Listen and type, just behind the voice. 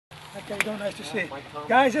Okay, go. Nice to see you.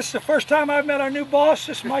 Guys, this is the first time I've met our new boss.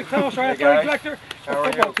 This is Mike Thomas, our Hey, athletic guys. director. How are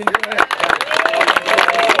you? Football team.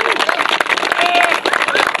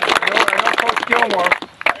 I know Coach Gilmore.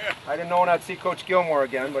 I didn't know when I'd see Coach Gilmore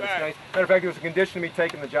again, but it's nice. Matter of fact, it was a condition of me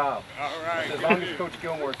taking the job. All right. As long as Coach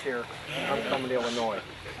Gilmore's here, I'm coming to Illinois.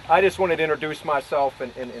 I just wanted to introduce myself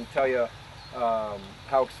and tell you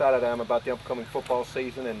how excited I am about the upcoming football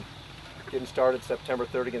season and getting started September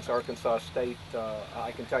 3rd against Arkansas State.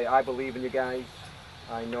 I can tell you, I believe in you guys.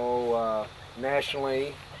 I know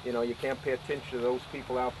nationally, you know, you can't pay attention to those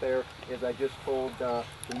people out there. As I just told the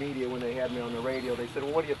media when they had me on the radio, they said,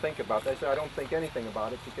 well, what do you think about that? I said, I don't think anything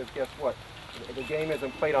about it, because guess what? The game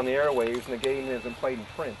isn't played on the airwaves, and the game isn't played in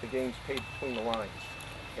print. The game's played between the lines.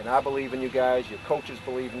 And I believe in you guys, your coaches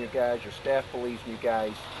believe in you guys, your staff believes in you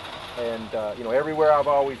guys. And you know, everywhere I've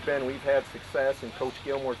always been, we've had success, and Coach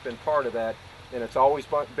Gilmore's been part of that. And it's always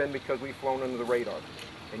been because we've flown under the radar.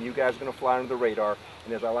 And you guys are going to fly under the radar.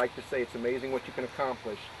 And as I like to say, it's amazing what you can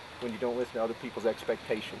accomplish when you don't listen to other people's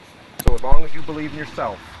expectations. So as long as you believe in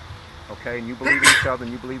yourself, okay, and you believe in each other,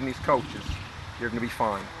 and you believe in these coaches, you're going to be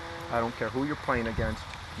fine. I don't care who you're playing against.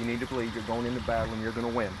 You need to believe you're going into battle and you're going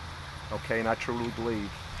to win. Okay, and I truly believe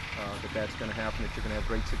that that's going to happen, that you're going to have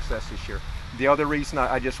great success this year. The other reason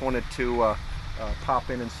I just wanted to pop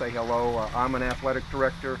in and say hello, I'm an athletic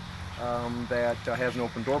director that has an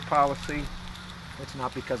open door policy. It's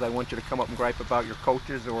not because I want you to come up and gripe about your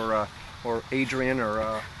coaches or Adrian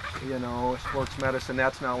or you know, sports medicine.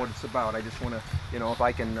 That's not what it's about. I just want to, you know, if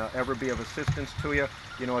I can ever be of assistance to you,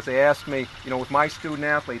 you know, as they ask me, you know, with my student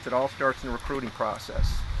athletes, it all starts in the recruiting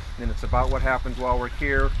process. And it's about what happens while we're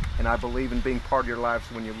here, and I believe in being part of your lives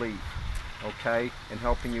when you leave, okay? And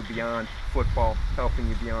helping you beyond football, helping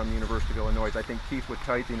you beyond the University of Illinois. I think Keith would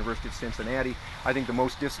tell you, the University of Cincinnati, I think the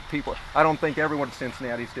most people, I don't think everyone at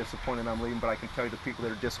Cincinnati is disappointed I'm leaving, but I can tell you the people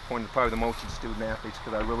that are disappointed are probably the most of the student athletes,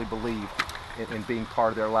 because I really believe in being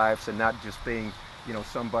part of their lives and not just being, you know,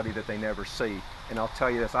 somebody that they never see. And I'll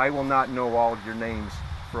tell you this, I will not know all of your names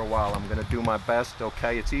for a while. I'm going to do my best,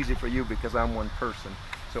 okay? It's easy for you because I'm one person.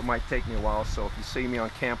 So it might take me a while. So if you see me on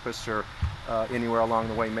campus or anywhere along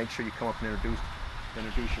the way, make sure you come up and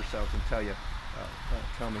introduce yourselves and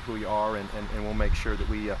tell me who you are, and we'll make sure that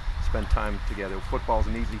we spend time together. Football's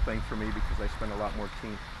an easy thing for me because I spend a lot more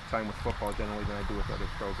time with football generally than I do with other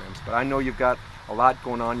programs. But I know you've got a lot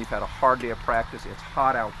going on. You've had a hard day of practice. It's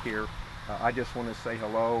hot out here. I just want to say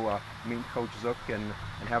hello, meet Coach Zook, and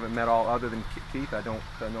haven't met all other than Keith. I don't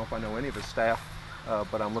know if I know any of his staff.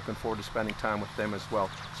 But I'm looking forward to spending time with them as well.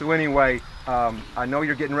 So anyway, I know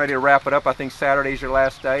you're getting ready to wrap it up. I think Saturday's your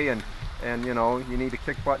last day, and you know, you need to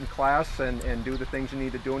kick butt in class and do the things you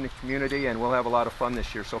need to do in the community, and we'll have a lot of fun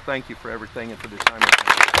this year. So thank you for everything and for this time.